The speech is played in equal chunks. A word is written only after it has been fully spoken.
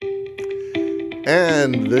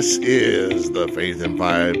And this is the Faith in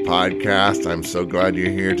 5 podcast. I'm so glad you're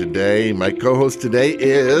here today. My co-host today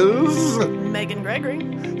is... Megan Gregory.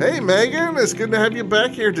 Hey, Megan. It's good to have you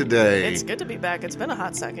back here today. It's good to be back. It's been a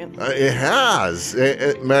hot second. It has.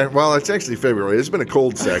 Well, it's actually February. It's been a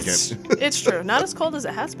cold second. It's true. Not as cold as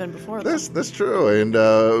it has been before, though. That's true. And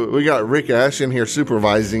we got Rick Ash in here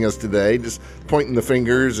supervising us today, just pointing the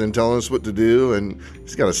fingers and telling us what to do. And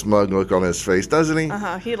he's got a smug look on his face, doesn't he?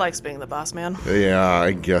 Uh-huh. He likes being the boss man. Yeah,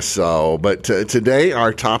 I guess so. But today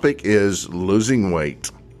our topic is losing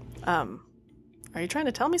weight. Are you trying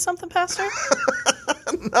to tell me something, Pastor?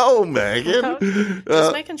 No, Megan.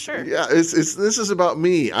 Just making sure. Yeah, this is about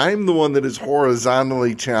me. I'm the one that is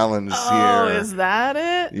horizontally challenged here. Oh, is that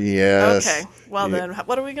it? Yes. Okay. Well, then,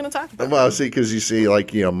 what are we going to talk about? Well, see, because you see,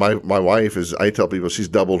 like, you know, my wife is, I tell people she's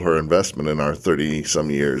doubled her investment in our 30-some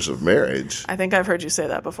years of marriage. I think I've heard you say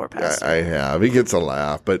that before, Pastor. I have. He gets a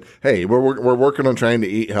laugh. But, hey, we're working on trying to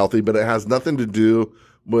eat healthy, but it has nothing to do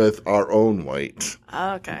with our own weight.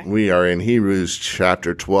 Okay. We are in Hebrews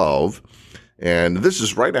chapter 12. And this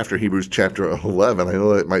is right after Hebrews chapter 11. I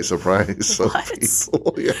know that might surprise some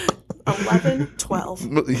people. Yeah. 11,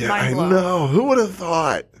 12. Yeah, I know. Who would have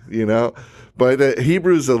thought, you know? But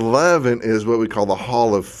Hebrews 11 is what we call the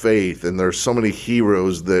Hall of Faith. And there's so many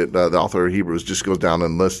heroes that the author of Hebrews just goes down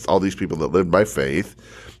and lists all these people that lived by faith.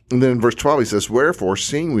 And then in verse 12, he says, "Wherefore,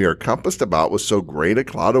 seeing we are compassed about with so great a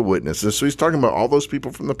cloud of witnesses." So he's talking about all those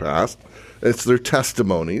people from the past. It's their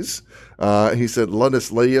testimonies. He said, "Let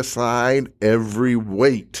us lay aside every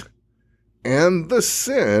weight and the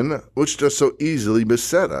sin which does so easily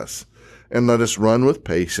beset us, and let us run with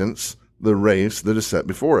patience the race that is set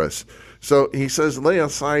before us." So he says, lay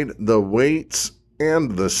aside the weights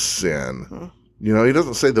and the sin. Mm-hmm. You know, he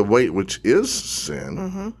doesn't say the weight which is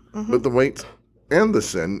sin, but the weight and the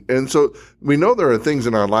sin. And so we know there are things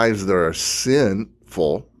in our lives that are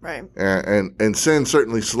sinful. Right. And sin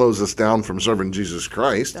certainly slows us down from serving Jesus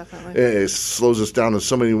Christ. Definitely. It slows us down in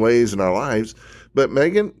so many ways in our lives. But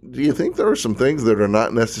Megan, do you think there are some things that are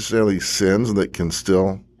not necessarily sins that can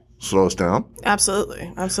still slow us down?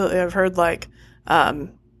 Absolutely. Absolutely. I've heard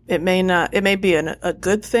it may be a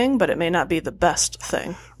good thing, but it may not be the best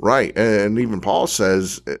thing. Right. And even Paul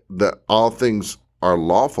says that all things are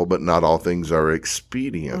lawful, but not all things are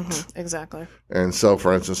expedient. Mm-hmm, exactly. And so,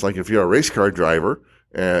 for instance, like if you're a race car driver,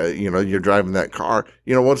 you know, you're driving that car,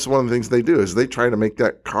 you know, what's one of the things they do is they try to make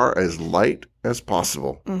that car as light as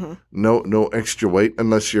possible. Mm-hmm. No extra weight,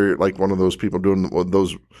 unless you're like one of those people doing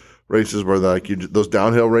those races where those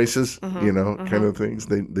downhill races, you know, kind of things.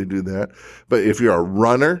 They do that. But if you're a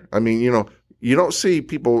runner, I mean, you know, you don't see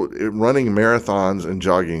people running marathons in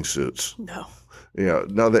jogging suits. No. You know,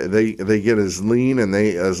 no, they get as lean and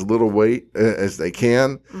as little weight as they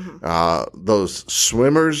can. Mm-hmm. Those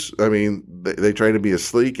swimmers, I mean, they try to be as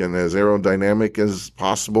sleek and as aerodynamic as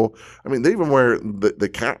possible. I mean, they even wear the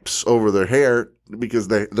caps over their hair because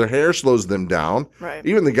their hair slows them down. Right.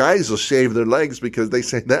 Even the guys will shave their legs because they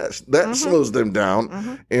say that slows them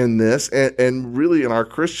down in this. And really in our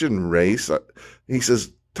Christian race, he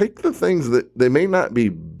says, take the things that they may not be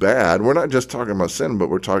bad. We're not just talking about sin, but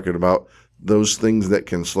we're talking about those things that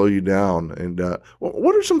can slow you down. And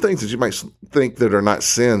what are some things that you might think that are not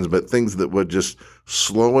sins, but things that would just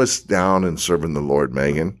slow us down in serving the Lord,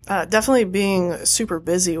 Megan? Definitely being super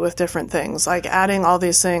busy with different things, like adding all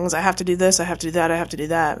these things. I have to do this, I have to do that, I have to do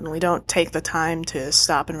that. And we don't take the time to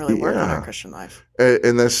stop and really work on our Christian life.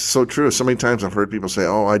 And that's so true. So many times I've heard people say,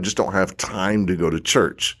 oh, I just don't have time to go to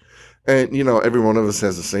church. And, you know, every one of us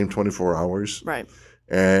has the same 24 hours. Right.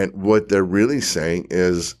 And what they're really saying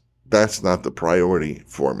is, that's not the priority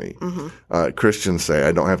for me. Mm-hmm. Christians say,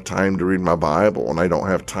 I don't have time to read my Bible and I don't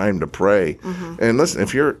have time to pray. Mm-hmm. And listen,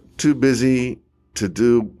 if you're too busy to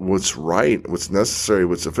do what's right, what's necessary,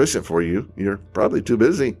 what's sufficient for you, you're probably too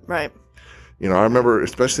busy. Right. You know, I remember,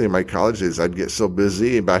 especially in my college days, I'd get so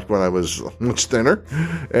busy back when I was much thinner.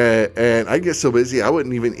 And I'd get so busy, I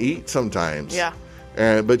wouldn't even eat sometimes. Yeah.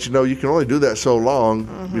 But, you know, you can only do that so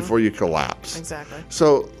long before you collapse. Exactly.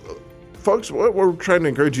 So, folks, what we're trying to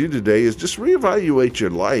encourage you today is just reevaluate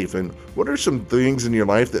your life. And what are some things in your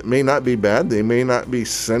life that may not be bad, they may not be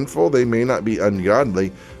sinful, they may not be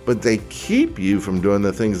ungodly, but they keep you from doing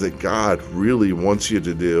the things that God really wants you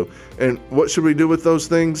to do. And what should we do with those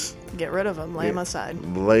things? Get rid of them. Lay them aside.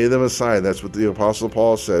 Lay them aside. That's what the Apostle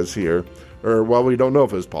Paul says here. Or, well, we don't know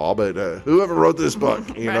if it's Paul, but whoever wrote this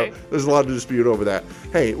book, you know, there's a lot of dispute over that.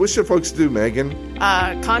 Hey, what should folks do, Megan?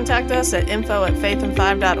 Contact us at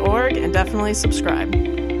info@faithin5.org and definitely subscribe.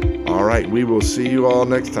 All right. We will see you all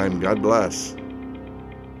next time. God bless.